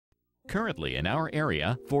Currently in our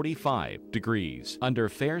area, 45 degrees under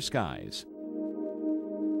fair skies.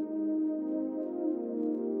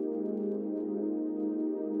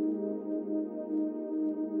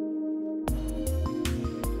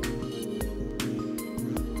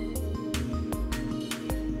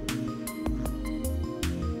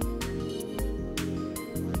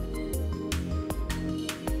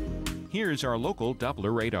 Here's our local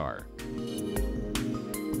Doppler radar.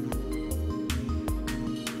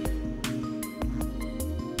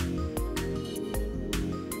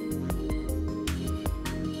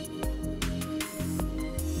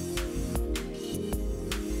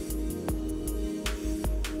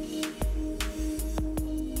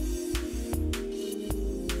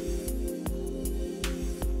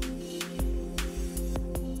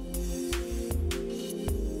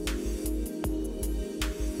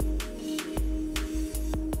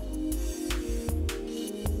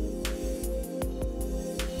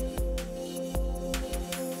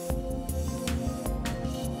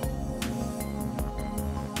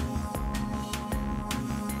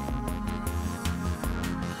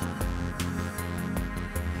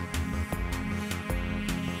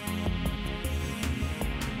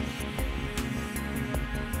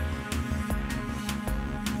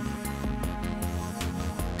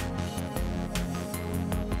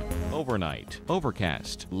 Overnight,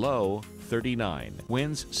 overcast, low 39,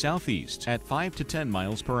 winds southeast at 5 to 10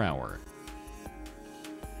 miles per hour.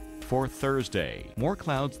 For Thursday, more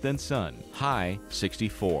clouds than sun, high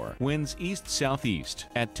 64, winds east-southeast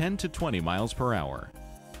at 10 to 20 miles per hour.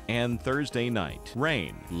 And Thursday night,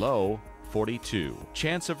 rain, low 42,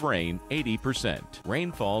 chance of rain 80%,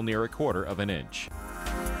 rainfall near 1/4 inch.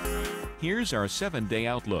 Here's our 7-day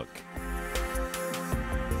outlook.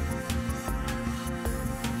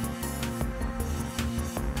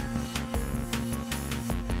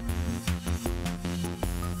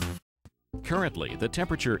 Currently, the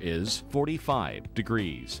temperature is 45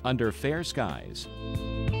 degrees under fair skies.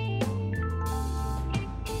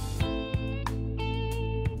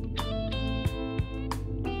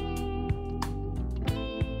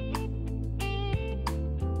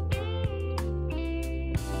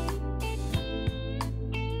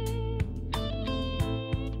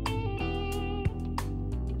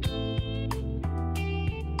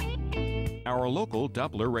 Our local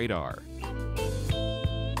Doppler radar.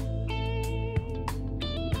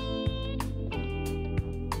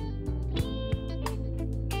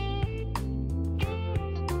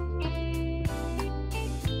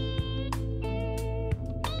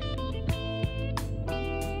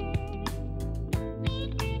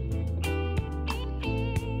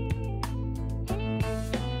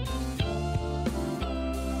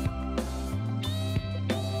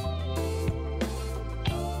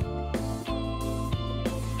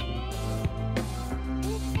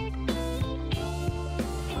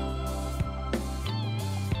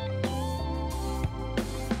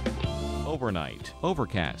 Overnight,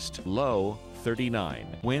 overcast, low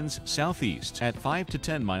 39, winds southeast at 5 to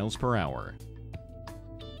 10 miles per hour.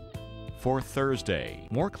 For Thursday,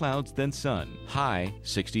 more clouds than sun, high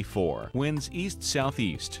 64, winds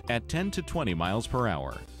east-southeast at 10 to 20 miles per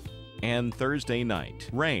hour. And Thursday night,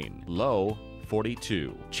 rain, low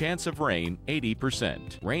 42, chance of rain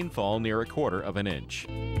 80%, rainfall near 1/4 inch.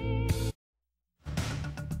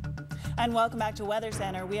 And welcome back to Weather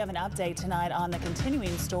Center. We have an update tonight on the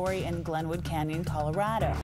continuing story in Glenwood Canyon, Colorado.